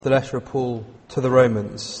The letter of Paul to the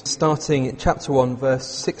Romans, starting at chapter 1, verse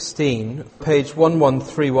 16, page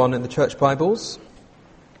 1131 in the Church Bibles,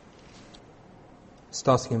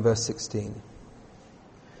 starting in verse 16.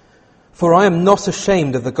 For I am not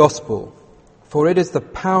ashamed of the gospel, for it is the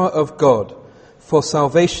power of God for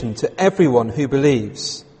salvation to everyone who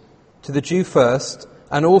believes, to the Jew first,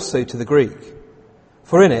 and also to the Greek.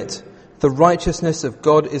 For in it the righteousness of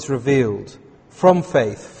God is revealed, from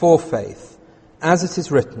faith for faith, as it is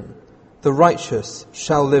written, the righteous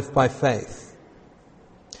shall live by faith.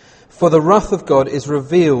 For the wrath of God is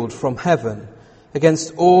revealed from heaven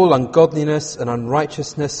against all ungodliness and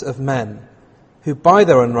unrighteousness of men, who by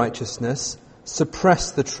their unrighteousness suppress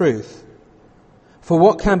the truth. For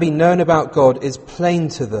what can be known about God is plain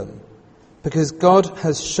to them, because God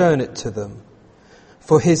has shown it to them.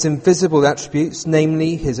 For his invisible attributes,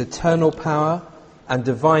 namely his eternal power and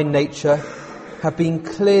divine nature, have been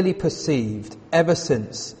clearly perceived ever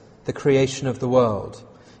since the creation of the world,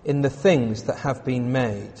 in the things that have been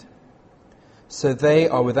made. So they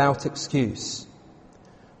are without excuse.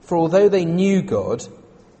 For although they knew God,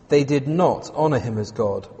 they did not honour him as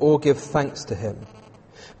God or give thanks to him.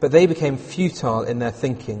 But they became futile in their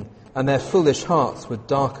thinking, and their foolish hearts were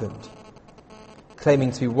darkened.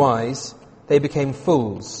 Claiming to be wise, they became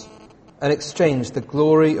fools, and exchanged the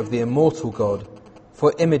glory of the immortal God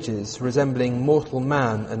for images resembling mortal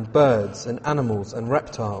man and birds and animals and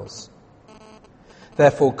reptiles.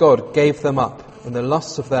 Therefore God gave them up in the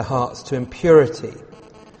lusts of their hearts to impurity,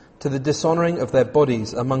 to the dishonouring of their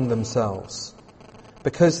bodies among themselves,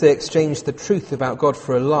 because they exchanged the truth about God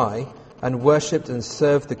for a lie, and worshipped and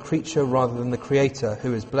served the creature rather than the Creator,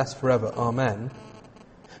 who is blessed forever. Amen.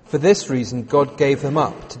 For this reason God gave them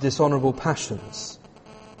up to dishonourable passions.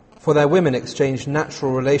 For their women exchanged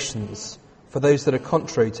natural relations for those that are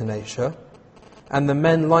contrary to nature, and the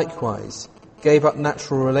men likewise gave up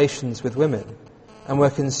natural relations with women, and were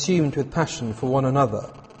consumed with passion for one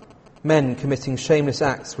another, men committing shameless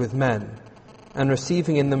acts with men, and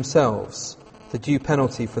receiving in themselves the due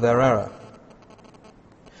penalty for their error.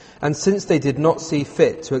 And since they did not see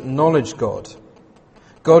fit to acknowledge God,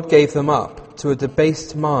 God gave them up to a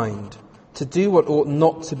debased mind, to do what ought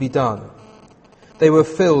not to be done. They were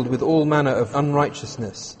filled with all manner of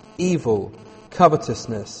unrighteousness, evil,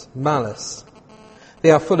 covetousness, malice.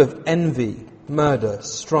 They are full of envy, murder,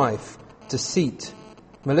 strife, deceit,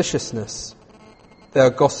 maliciousness. They are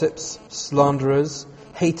gossips, slanderers,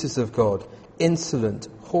 haters of God, insolent,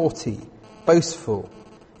 haughty, boastful,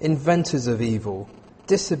 inventors of evil,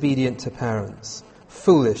 disobedient to parents,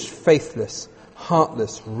 foolish, faithless,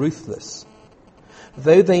 heartless, ruthless.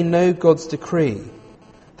 Though they know God's decree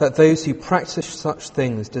that those who practice such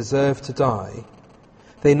things deserve to die,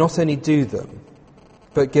 they not only do them,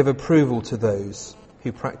 but give approval to those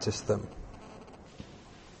who practice them.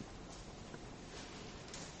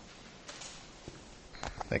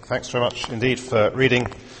 Nick, thanks very much indeed for reading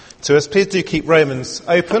to us. Please do keep Romans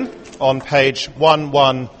open on page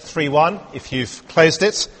 1131 if you've closed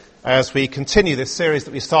it, as we continue this series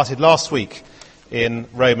that we started last week in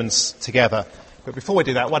Romans together. But before we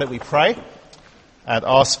do that, why don't we pray and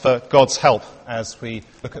ask for God's help as we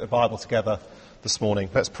look at the Bible together this morning.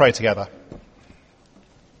 Let's pray together.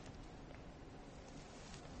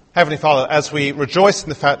 Heavenly Father, as we rejoice in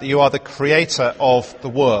the fact that you are the creator of the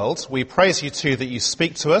world, we praise you too that you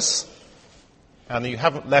speak to us and that you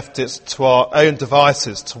haven't left it to our own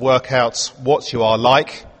devices to work out what you are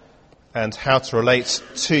like and how to relate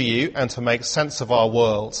to you and to make sense of our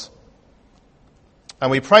world. And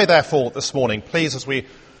we pray therefore this morning, please, as we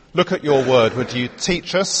look at your word, would you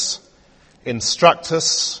teach us, instruct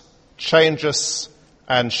us, change us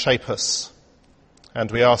and shape us. And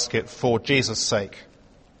we ask it for Jesus' sake.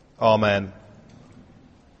 Amen.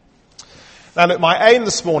 Now look, my aim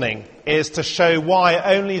this morning is to show why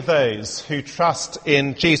only those who trust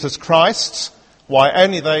in Jesus Christ, why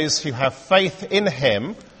only those who have faith in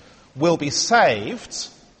him will be saved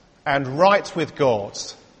and right with God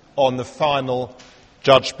on the final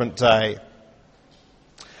judgment day.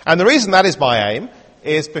 And the reason that is my aim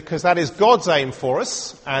is because that is God's aim for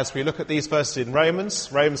us as we look at these verses in Romans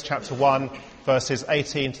chapter 1, verses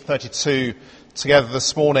 18 to 32 together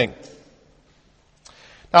this morning.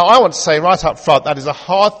 Now I want to say right up front, that is a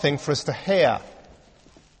hard thing for us to hear.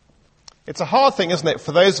 It's a hard thing, isn't it,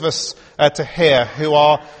 for those of us to hear who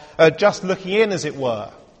are just looking in, as it were,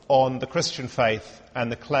 on the Christian faith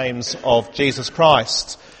and the claims of Jesus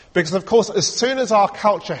Christ. Because of course, as soon as our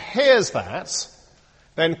culture hears that,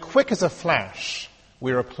 then quick as a flash,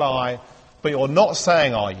 we reply, but you're not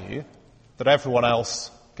saying, are you, that everyone else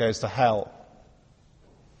goes to hell?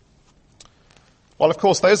 Well, of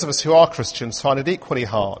course, those of us who are Christians find it equally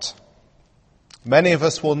hard. Many of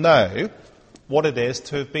us will know what it is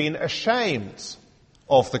to have been ashamed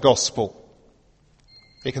of the gospel.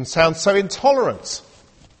 It can sound so intolerant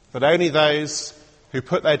that only those who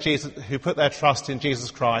put their trust in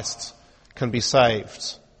Jesus Christ can be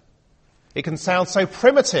saved. It can sound so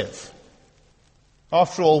primitive.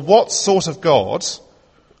 After all, what sort of God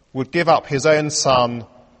would give up his own son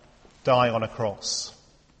dying on a cross?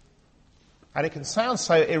 And it can sound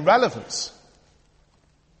so irrelevant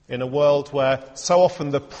in a world where so often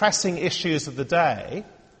the pressing issues of the day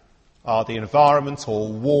are the environment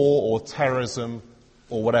or war or terrorism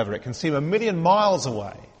or whatever. It can seem a million miles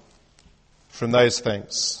away from those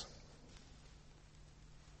things.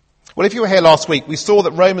 Well, if you were here last week, we saw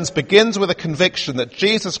that Romans begins with a conviction that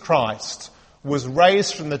Jesus Christ was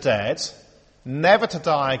raised from the dead, never to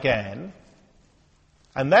die again,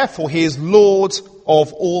 and therefore he is Lord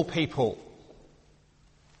of all people.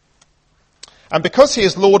 And because he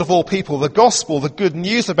is Lord of all people, the gospel, the good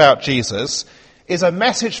news about Jesus, is a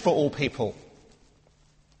message for all people.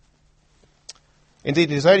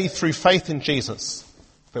 Indeed, it is only through faith in Jesus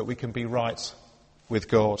that we can be right with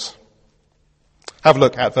God. Have a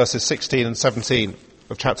look at verses 16 and 17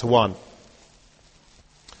 of chapter 1.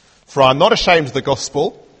 For I am not ashamed of the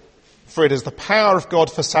gospel, for it is the power of God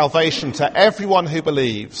for salvation to everyone who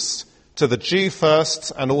believes, to the Jew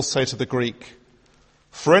first and also to the Greek.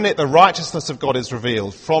 For in it the righteousness of God is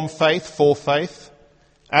revealed, from faith for faith,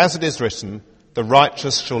 as it is written, the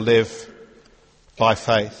righteous shall live by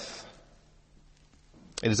faith.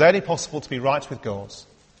 It is only possible to be right with God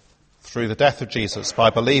through the death of Jesus, by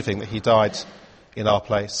believing that he died in our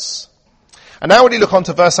place. And now when you look on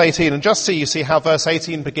to verse 18, and just you see how verse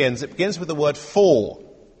 18 begins. It begins with the word for,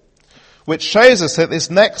 which shows us that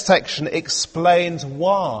this next section explains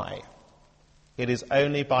why it is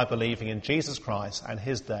only by believing in Jesus Christ and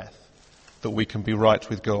his death that we can be right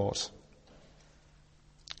with God.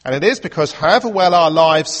 And it is because however well our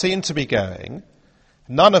lives seem to be going,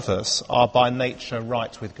 none of us are by nature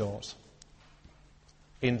right with God.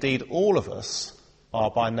 Indeed, all of us are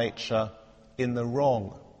by nature in the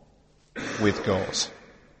wrong with God.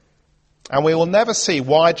 And we will never see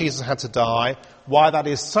why Jesus had to die, why that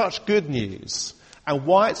is such good news, and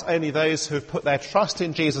why it's only those who have put their trust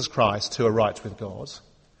in Jesus Christ who are right with God,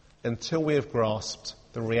 until we have grasped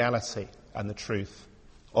the reality and the truth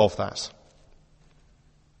of that.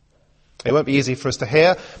 It won't be easy for us to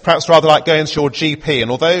hear, perhaps rather like going to your GP,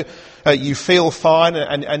 and although you feel fine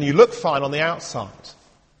and you look fine on the outside,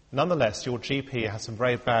 nonetheless your GP has some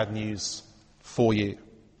very bad news for you.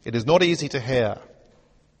 It is not easy to hear.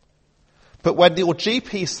 But when your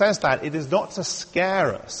GP says that, it is not to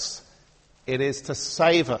scare us, it is to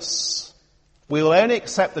save us. We will only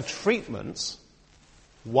accept the treatment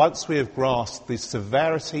once we have grasped the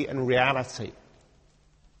severity and reality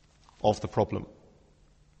of the problem.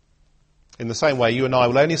 In the same way, you and I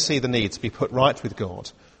will only see the need to be put right with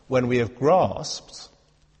God when we have grasped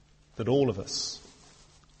that all of us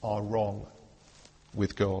are wrong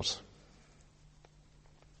with God.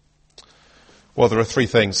 Well, there are three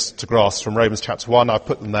things to grasp from Romans chapter 1. I've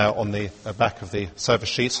put them now on the back of the service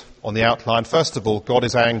sheet, on the outline. First of all, God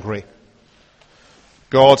is angry.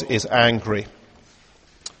 God is angry.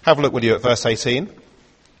 Have a look, will you, at verse 18.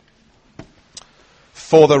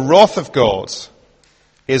 For the wrath of God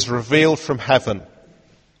is revealed from heaven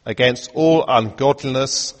against all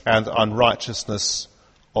ungodliness and unrighteousness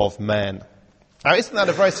of men. Now, isn't that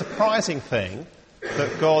a very surprising thing,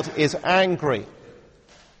 that God is angry?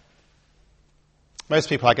 Most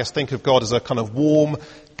people, I guess, think of God as a kind of warm,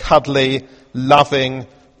 cuddly, loving,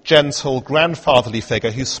 gentle, grandfatherly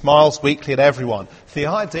figure who smiles weakly at everyone. The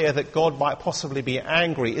idea that God might possibly be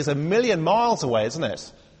angry is a million miles away, isn't it,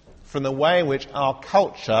 from the way in which our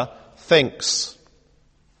culture thinks.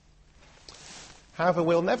 However,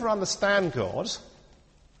 we'll never understand God,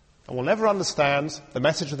 and we'll never understand the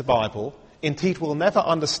message of the Bible. Indeed, we'll never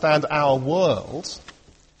understand our world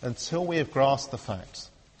until we have grasped the fact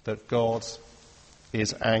that God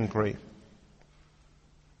is angry.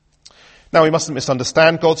 Now, we mustn't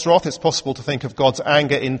misunderstand God's wrath. It's possible to think of God's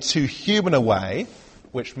anger in too human a way,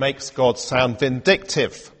 which makes God sound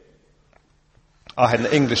vindictive. I had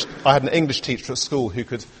an English teacher at school who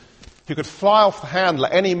could fly off the handle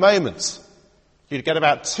at any moment. You'd get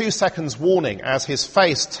about 2 seconds warning as his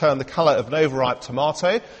face turned the colour of an overripe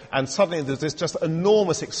tomato, and suddenly there's this just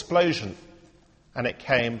enormous explosion, and it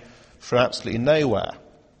came from absolutely nowhere.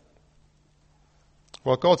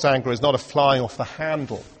 Well, God's anger is not a flying off the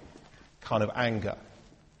handle kind of anger.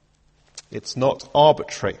 It's not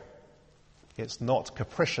arbitrary. It's not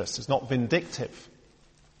capricious. It's not vindictive.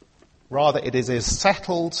 Rather, it is his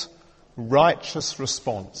settled, righteous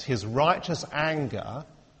response, his righteous anger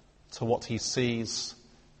to what he sees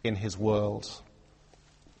in his world.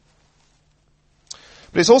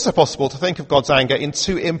 But it's also possible to think of God's anger in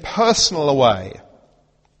too impersonal a way.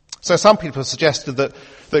 So some people have suggested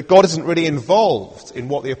that God isn't really involved in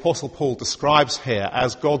what the Apostle Paul describes here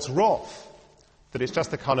as God's wrath. That it's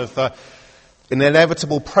just a kind of an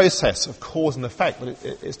inevitable process of cause and effect.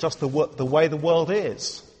 That it's just the way the world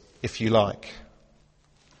is, if you like.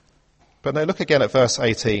 But now look again at verse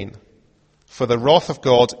 18. For the wrath of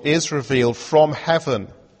God is revealed from heaven.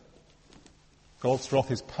 God's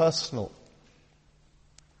wrath is personal.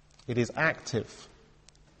 It is active.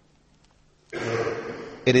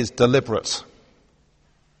 It is deliberate.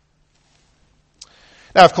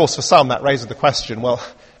 Now, of course, for some that raises the question, well,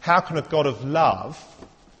 how can a God of love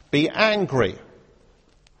be angry?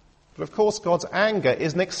 But of course, God's anger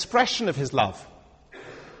is an expression of his love.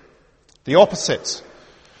 The opposite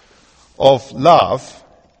of love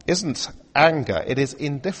isn't anger, it is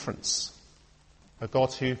indifference. A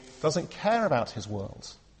God who doesn't care about his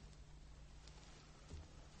world.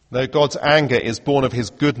 No, God's anger is born of his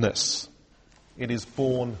goodness. It is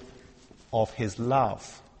born of his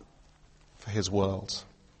love for his world.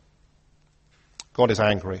 God is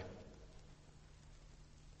angry.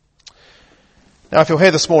 Now, if you're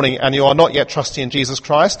here this morning and you are not yet trusting in Jesus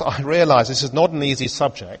Christ, I realise this is not an easy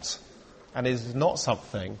subject, and it is not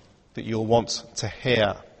something that you'll want to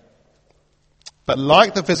hear. But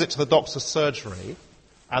like the visit to the doctor's surgery,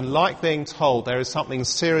 and like being told there is something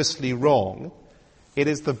seriously wrong, it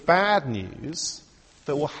is the bad news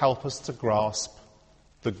that will help us to grasp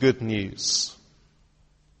the good news.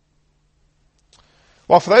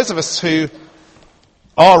 Well, for those of us who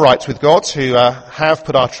are right with God, who have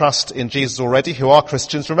put our trust in Jesus already, who are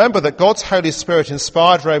Christians, remember that God's Holy Spirit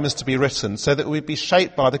inspired Romans to be written so that we'd be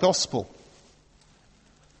shaped by the gospel,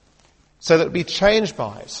 so that we'd be changed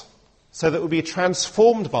by it, so that we'd be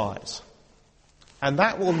transformed by it. And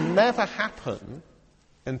that will never happen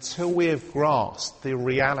until we have grasped the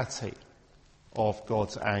reality of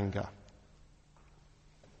God's anger.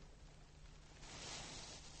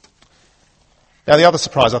 Now, the other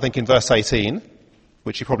surprise, I think, in verse 18,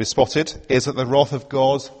 which you probably spotted, is that the wrath of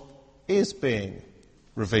God is being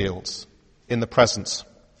revealed in the present.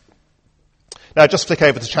 Now, just flick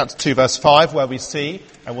over to chapter 2, verse 5, where we see,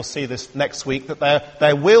 and we'll see this next week, that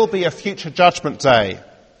there will be a future judgment day.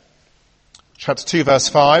 Chapter 2, verse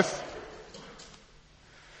 5.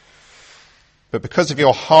 But because of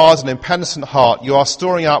your hard and impenitent heart, you are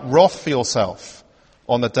storing up wrath for yourself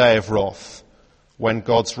on the day of wrath, when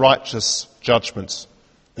God's righteous judgment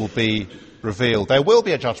will be revealed. There will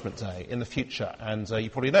be a judgment day in the future, and you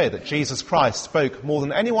probably know that Jesus Christ spoke more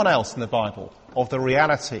than anyone else in the Bible of the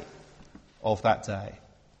reality of that day.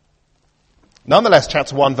 Nonetheless,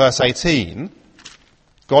 chapter 1, verse 18,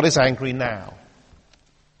 God is angry now.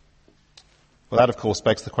 Well, that, of course,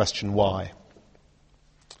 begs the question, why?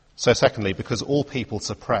 So secondly, because all people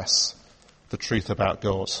suppress the truth about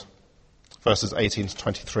God. Verses 18 to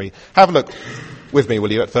 23. Have a look with me,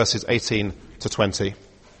 will you, at verses 18 to 20.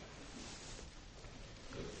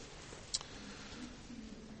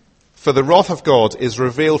 For the wrath of God is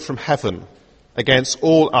revealed from heaven against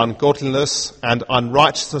all ungodliness and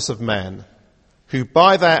unrighteousness of men, who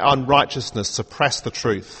by their unrighteousness suppress the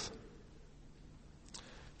truth.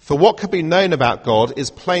 For what can be known about God is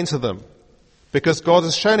plain to them, because God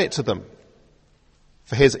has shown it to them.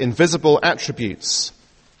 For his invisible attributes,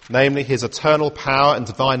 namely his eternal power and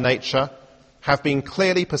divine nature, have been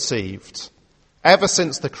clearly perceived ever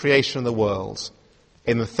since the creation of the world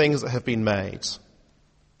in the things that have been made.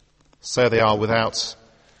 So they are without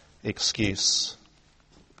excuse.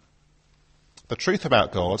 The truth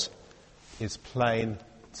about God is plain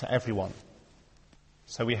to everyone.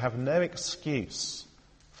 So we have no excuse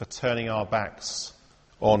for turning our backs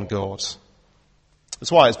on God.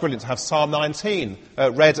 That's why it's brilliant to have Psalm 19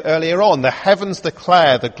 read earlier on. The heavens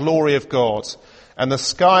declare the glory of God, and the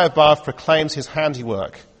sky above proclaims his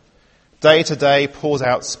handiwork. Day to day pours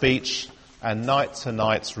out speech, and night to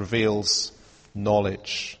night reveals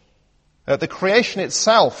knowledge. The creation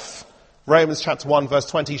itself, Romans chapter 1 verse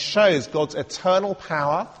 20, shows God's eternal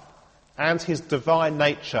power and his divine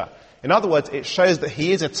nature. In other words, it shows that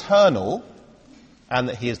he is eternal and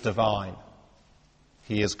that he is divine.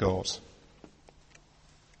 He is God.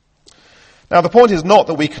 Now, the point is not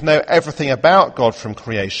that we can know everything about God from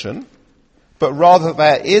creation, but rather that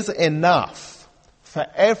there is enough for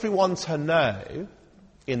everyone to know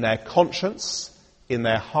in their conscience, in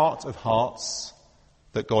their heart of hearts,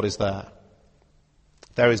 that God is there.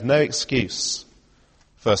 There is no excuse.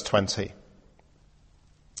 Verse 20.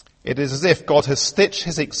 It is as if God has stitched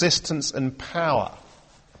his existence and power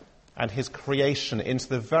and his creation into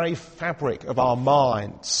the very fabric of our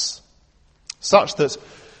minds, such that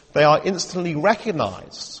they are instantly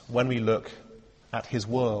recognized when we look at his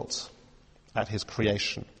world, at his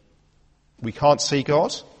creation. We can't see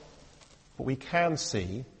God, but we can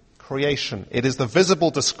see creation. It is the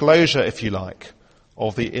visible disclosure, if you like,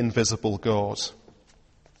 of the invisible God.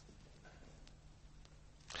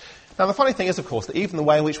 Now, the funny thing is, of course, that even the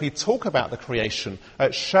way in which we talk about the creation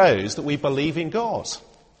shows that we believe in God.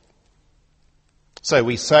 So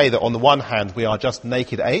we say that on the one hand we are just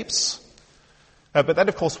naked apes, but then,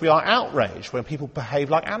 of course, we are outraged when people behave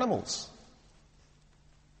like animals.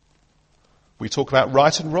 We talk about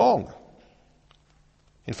right and wrong.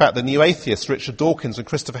 In fact, the new atheists, Richard Dawkins and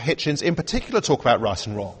Christopher Hitchens, in particular, talk about right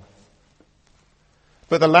and wrong.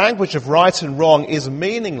 But the language of right and wrong is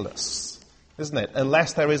meaningless, isn't it?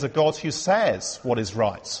 Unless there is a God who says what is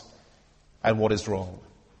right and what is wrong.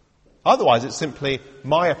 Otherwise, it's simply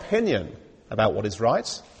my opinion about what is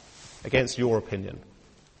right against your opinion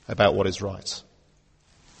about what is right.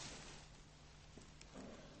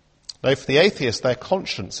 No, for the atheist, their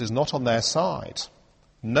conscience is not on their side.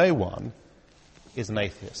 No one is an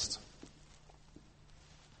atheist.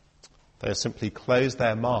 They have simply closed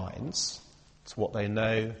their minds to what they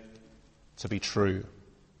know to be true.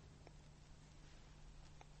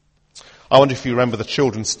 I wonder if you remember the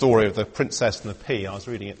children's story of the Princess and the Pea. I was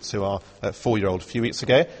reading it to our 4-year-old a few weeks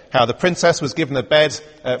ago. How the princess was given a bed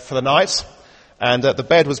for the night, and the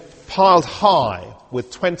bed was piled high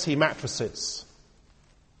with 20 mattresses.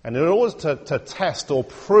 And in order to test or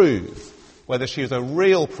prove whether she was a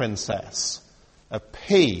real princess, a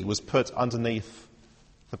pea was put underneath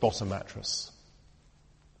the bottom mattress.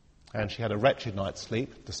 And she had a wretched night's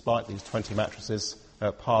sleep, despite these 20 mattresses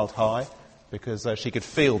piled high, because she could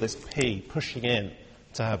feel this pea pushing in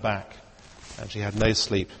to her back, and she had no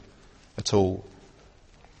sleep at all.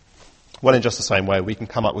 Well, in just the same way, we can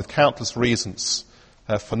come up with countless reasons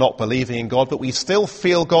for not believing in God, but we still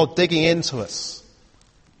feel God digging into us.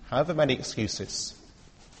 However many excuses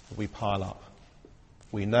that we pile up,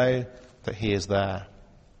 we know that he is there.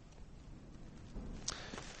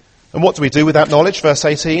 And what do we do with that knowledge? Verse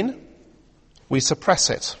 18, we suppress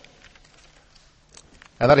it.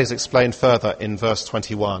 And that is explained further in verse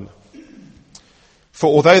 21. For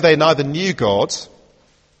although they neither knew God,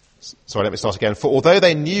 For although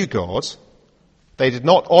they knew God, they did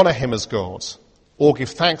not honor him as God or give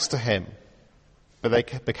thanks to him, but they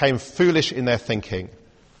became foolish in their thinking,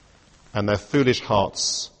 and their foolish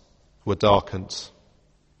hearts were darkened.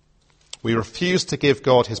 We refuse to give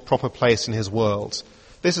God his proper place in his world.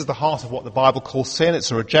 This is the heart of what the Bible calls sin.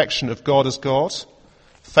 It's a rejection of God as God,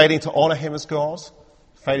 failing to honor him as God,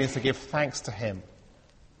 failing to give thanks to him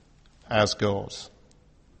as God.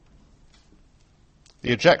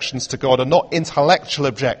 The objections to God are not intellectual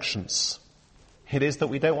objections. It is that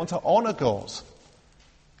we don't want to honor God.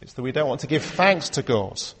 It's that we don't want to give thanks to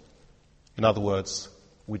God. In other words,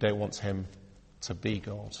 we don't want him to be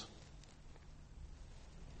God.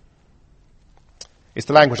 It's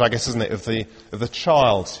the language, I guess, isn't it, of the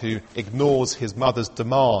child who ignores his mother's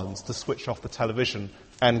demands to switch off the television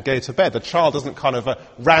and go to bed. The child doesn't kind of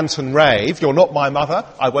rant and rave, "You're not my mother,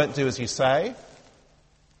 I won't do as you say."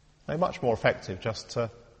 No, much more effective just to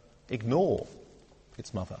ignore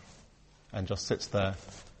its mother and just sits there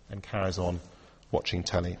and carries on watching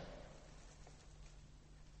telly.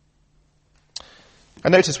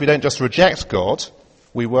 And notice we don't just reject God,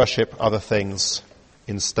 we worship other things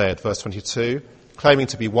instead. Verse 22, claiming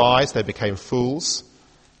to be wise, they became fools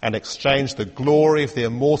and exchanged the glory of the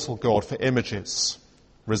immortal God for images,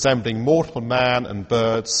 resembling mortal man and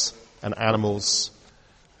birds and animals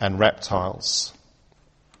and reptiles.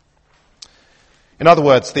 In other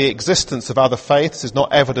words, the existence of other faiths is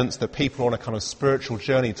not evidence that people are on a kind of spiritual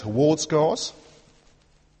journey towards God.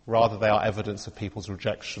 Rather, they are evidence of people's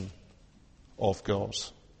rejection of God.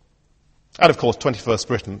 And of course,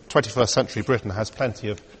 21st century Britain has plenty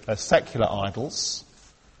of secular idols.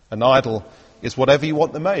 An idol is whatever you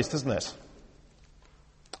want the most, isn't it?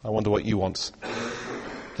 I wonder what you want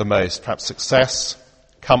the most. Perhaps success,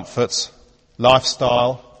 comfort,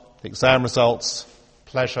 lifestyle, exam results,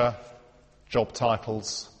 pleasure, job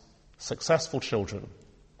titles, successful children.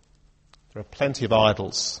 There are plenty of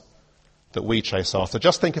idols that we chase after.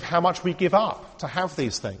 Just think of how much we give up to have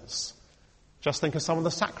these things. Just think of some of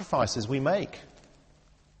the sacrifices we make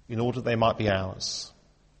in order that they might be ours.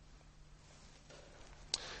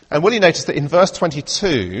 And will you notice that in verse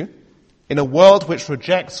 22, in a world which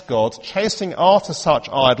rejects God, chasing after such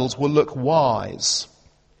idols will look wise.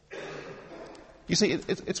 You see,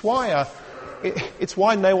 it's why It's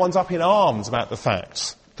why no one's up in arms about the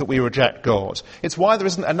fact that we reject God. It's why there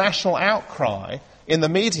isn't a national outcry in the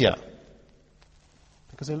media.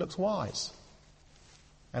 Because it looks wise.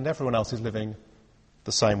 And everyone else is living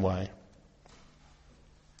the same way.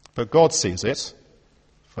 But God sees it,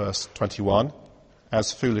 verse 21,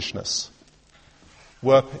 as foolishness.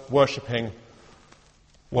 Worshipping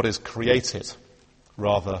what is created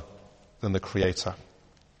rather than the Creator.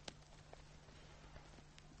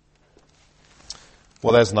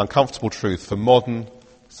 Well, there's an uncomfortable truth for modern,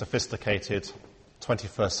 sophisticated,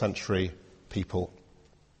 21st century people.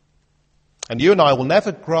 And you and I will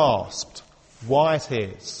never grasp why it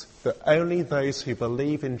is that only those who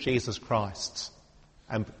believe in Jesus Christ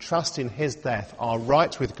and trust in his death are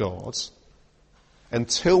right with God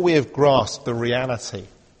until we have grasped the reality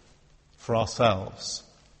for ourselves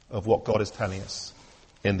of what God is telling us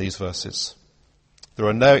in these verses. There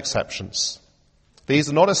are no exceptions. These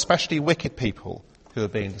are not especially wicked people who are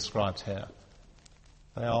being described here.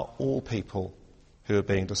 They are all people who are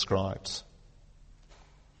being described.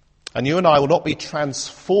 And you and I will not be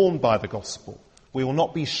transformed by the gospel. We will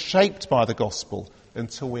not be shaped by the gospel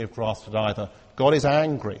until we have grasped it either. God is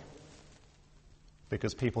angry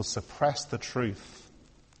because people suppress the truth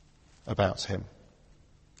about him.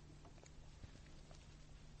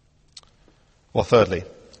 Well, thirdly,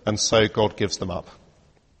 and so God gives them up.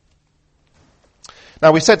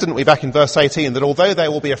 Now, we said, didn't we, back in verse 18, that although there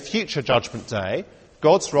will be a future judgment day,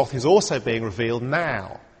 God's wrath is also being revealed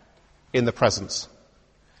now, in the present.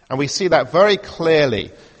 And we see that very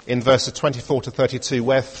clearly in verses 24 to 32,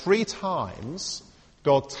 where 3 times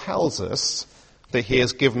God tells us that he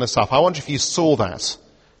has given us up. I wonder if you saw that.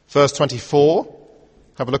 Verse 24,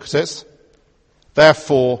 have a look at it.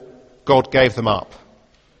 Therefore, God gave them up.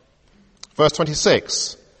 Verse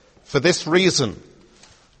 26, for this reason,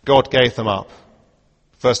 God gave them up.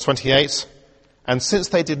 Verse 28, and since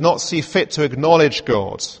they did not see fit to acknowledge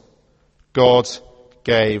God, God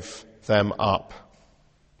gave them up.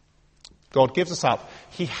 God gives us up.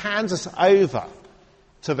 He hands us over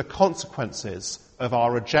to the consequences of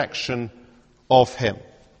our rejection of him.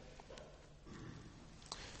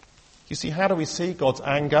 You see, how do we see God's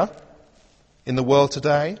anger in the world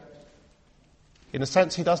today? In a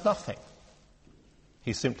sense, he does nothing.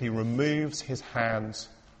 He simply removes his hand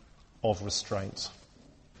of restraint.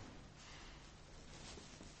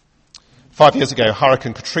 5 years ago,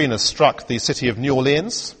 Hurricane Katrina struck the city of New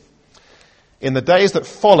Orleans. In the days that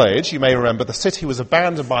followed, you may remember, the city was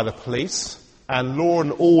abandoned by the police and law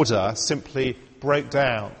and order simply broke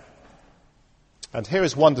down. And here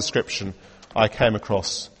is one description I came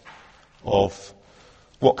across of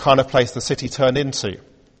what kind of place the city turned into.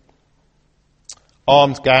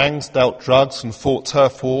 Armed gangs dealt drugs and fought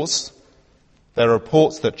turf wars. There are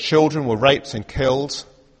reports that children were raped and killed.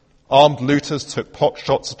 Armed looters took pot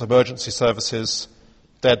shots at emergency services.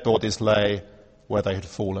 Dead bodies lay where they had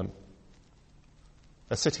fallen.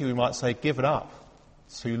 A city, we might say, given up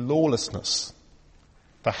to lawlessness.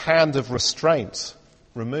 The hand of restraint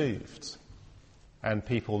removed, and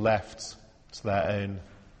people left to their own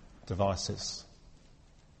devices.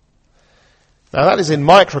 Now that is in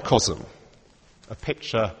microcosm a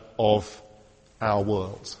picture of our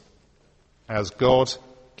world as God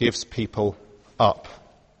gives people up.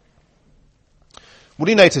 Will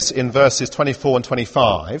you notice in verses 24 and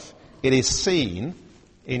 25, it is seen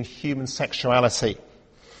in human sexuality.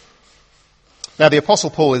 Now, the Apostle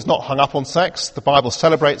Paul is not hung up on sex. The Bible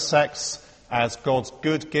celebrates sex as God's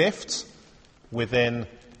good gift within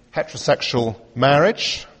heterosexual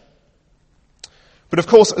marriage. But of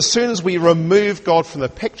course, as soon as we remove God from the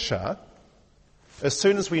picture, as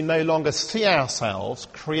soon as we no longer see ourselves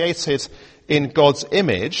created in God's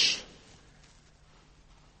image,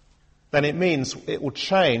 then it means it will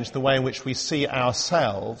change the way in which we see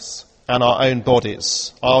ourselves and our own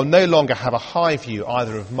bodies. I'll no longer have a high view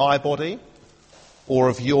either of my body or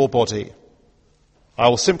of your body. I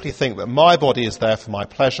will simply think that my body is there for my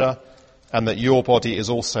pleasure and that your body is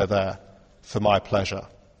also there for my pleasure.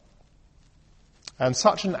 And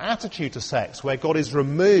such an attitude to sex, where God is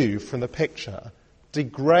removed from the picture,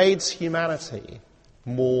 degrades humanity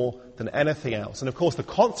more than anything else. And of course the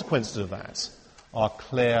consequences of that are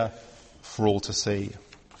clear for all to see.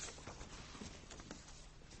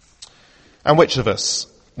 And which of us,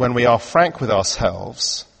 when we are frank with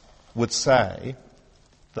ourselves, would say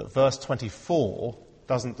that verse 24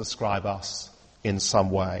 doesn't describe us in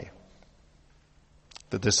some way?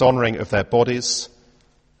 The dishonouring of their bodies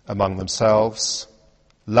among themselves,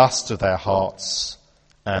 lust of their hearts,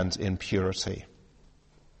 and impurity.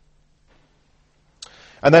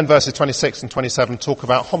 And then verses 26 and 27 talk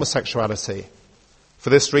about homosexuality. For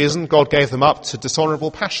this reason, God gave them up to dishonourable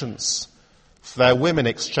passions. For their women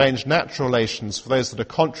exchanged natural relations for those that are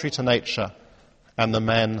contrary to nature, and the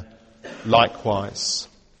men likewise.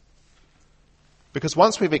 Because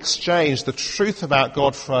once we've exchanged the truth about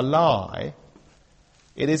God for a lie,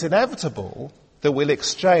 it is inevitable that we'll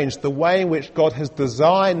exchange the way in which God has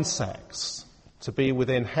designed sex to be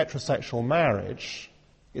within heterosexual marriage.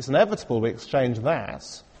 It's inevitable we exchange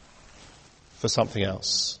that for something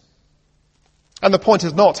else. And the point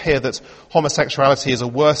is not here that homosexuality is a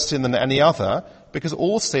worse sin than any other, because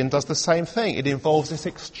all sin does the same thing. It involves this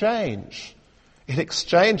exchange. It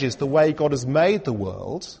exchanges the way God has made the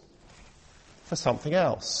world for something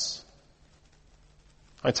else.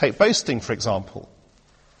 I take boasting, for example.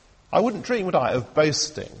 I wouldn't dream, would I, of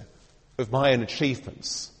boasting of my own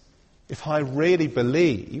achievements if I really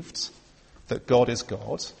believed that God is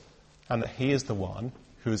God and that He is the one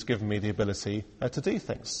who has given me the ability to do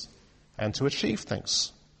things and to achieve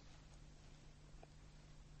things.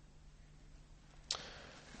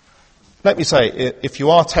 Let me say, if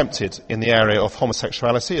you are tempted in the area of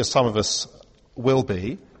homosexuality, as some of us will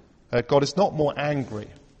be, God is not more angry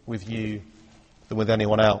with you than with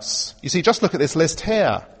anyone else. You see, just look at this list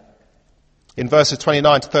here. In verses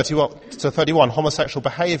 29 to 31, homosexual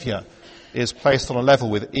behaviour is placed on a level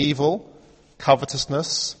with evil,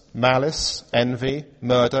 covetousness, malice, envy,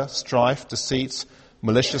 murder, strife, deceit,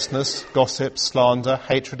 maliciousness, gossip, slander,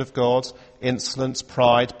 hatred of God, insolence,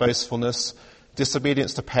 pride, boastfulness,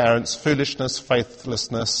 disobedience to parents, foolishness,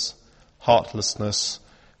 faithlessness, heartlessness,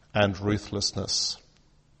 and ruthlessness.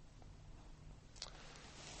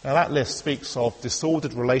 Now that list speaks of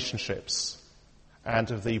disordered relationships and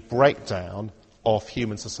of the breakdown of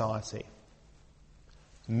human society.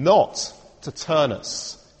 Not to turn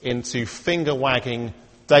us into finger-wagging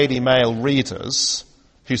Daily Mail readers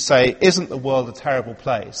who say, isn't the world a terrible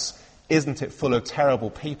place? Isn't it full of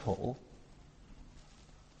terrible people?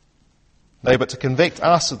 No, but to convict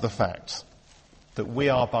us of the fact that we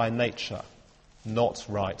are by nature not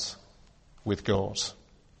right with God.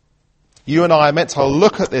 You and I are meant to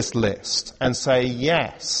look at this list and say,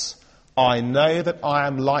 yes, I know that I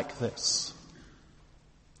am like this.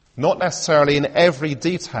 Not necessarily in every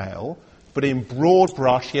detail, but in broad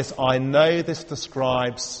brush, yes, I know this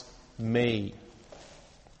describes me.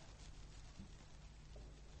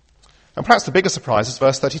 And perhaps the bigger surprise is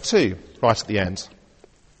verse 32, right at the end.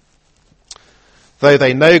 Though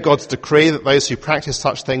they know God's decree that those who practice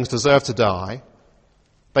such things deserve to die,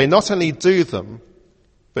 they not only do them,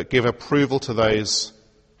 but give approval to those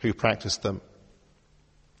who practice them.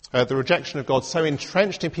 The rejection of God so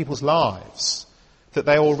entrenched in people's lives that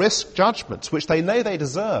they will risk judgments which they know they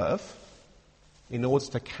deserve in order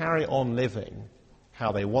to carry on living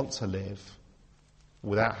how they want to live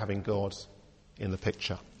without having God in the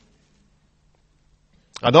picture.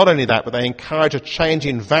 And not only that, but they encourage a change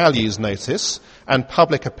in values, notice, and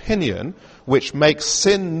public opinion, which makes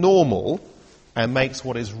sin normal and makes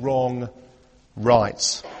what is wrong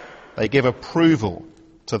right. They give approval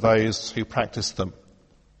to those who practice them.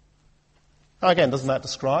 Now again, doesn't that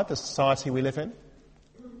describe the society we live in?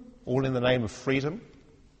 All in the name of freedom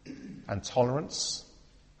and tolerance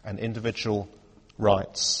and individual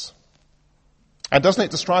rights. And doesn't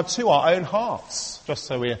it describe too our own hearts, just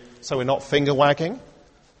so we're not finger-wagging,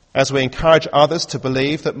 as we encourage others to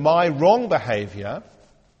believe that my wrong behaviour,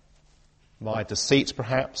 my deceit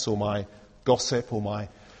perhaps, or my gossip, or my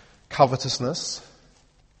covetousness,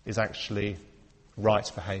 is actually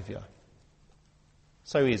right behaviour.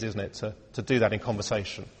 So easy, isn't it, to do that in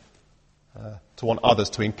conversation, to want others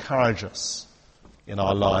to encourage us in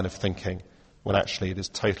our line of thinking, when actually it is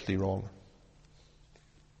totally wrong.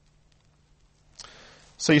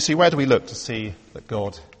 So you see, where do we look to see that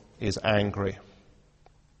God is angry?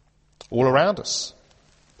 All around us.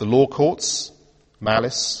 The law courts,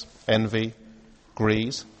 malice, envy,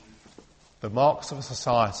 greed, the marks of a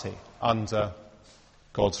society under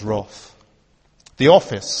God's wrath. The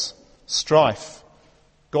office, strife,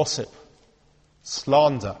 gossip,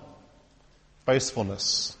 slander,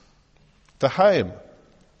 boastfulness. The home,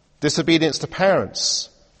 disobedience to parents,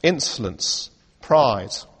 insolence,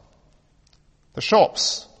 pride. The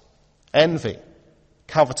shops, envy,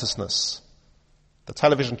 covetousness. The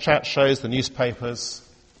television chat shows, the newspapers,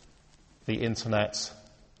 the internet,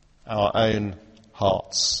 our own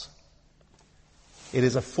hearts. It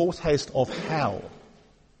is a foretaste of hell.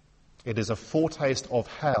 It is a foretaste of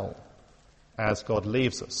hell as God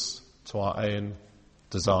leaves us to our own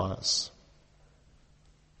desires.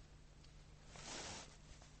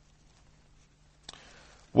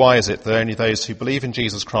 Why is it that only those who believe in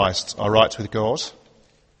Jesus Christ are right with God?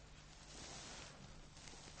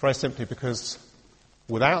 Very simply because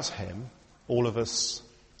without him, all of us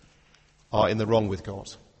are in the wrong with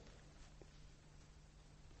God.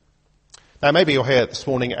 Now, maybe you're here this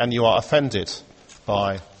morning and you are offended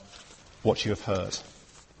by what you have heard.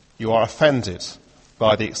 You are offended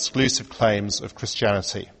by the exclusive claims of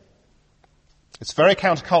Christianity. It's very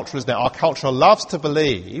countercultural, isn't it? Our culture loves to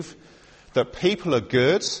believe that people are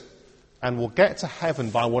good and will get to heaven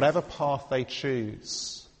by whatever path they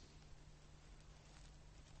choose.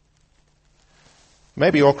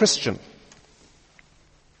 Maybe you're a Christian,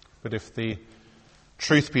 but if the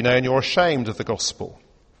truth be known, you're ashamed of the gospel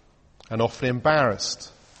and often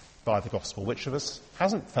embarrassed by the gospel. Which of us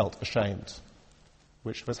hasn't felt ashamed?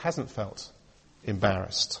 Which of us hasn't felt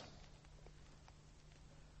embarrassed?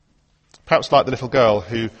 Perhaps like the little girl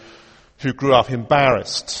who grew up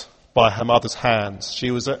embarrassed by her mother's hands.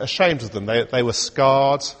 She was ashamed of them. They were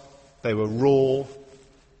scarred. They were raw.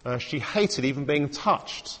 She hated even being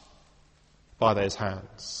touched by those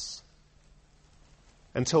hands.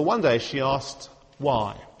 Until one day she asked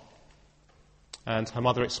why. And her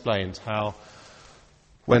mother explained how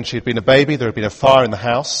when she had been a baby there had been a fire in the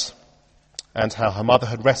house and how her mother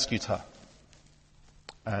had rescued her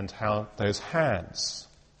and how those hands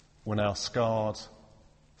were now scarred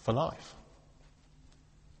for life.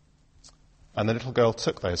 And the little girl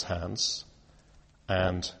took those hands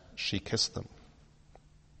and she kissed them.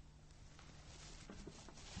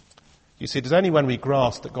 You see, it is only when we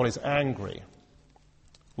grasp that God is angry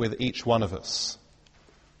with each one of us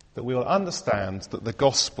that we will understand that the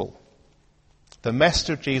gospel, the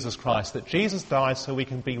message of Jesus Christ, that Jesus died so we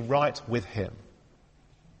can be right with him,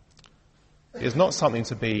 is not something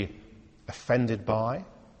to be offended by.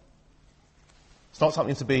 It's not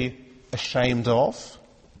something to be ashamed of.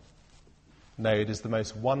 No, it is the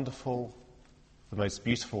most wonderful, the most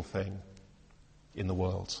beautiful thing in the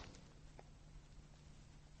world.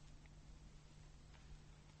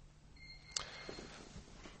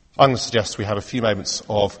 I'm going to suggest we have a few moments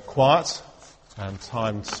of quiet and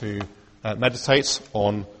time to meditate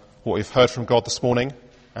on what we've heard from God this morning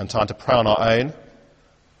and time to pray on our own.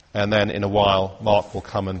 And then in a while, Mark will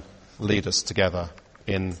come and lead us together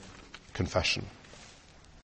in confession.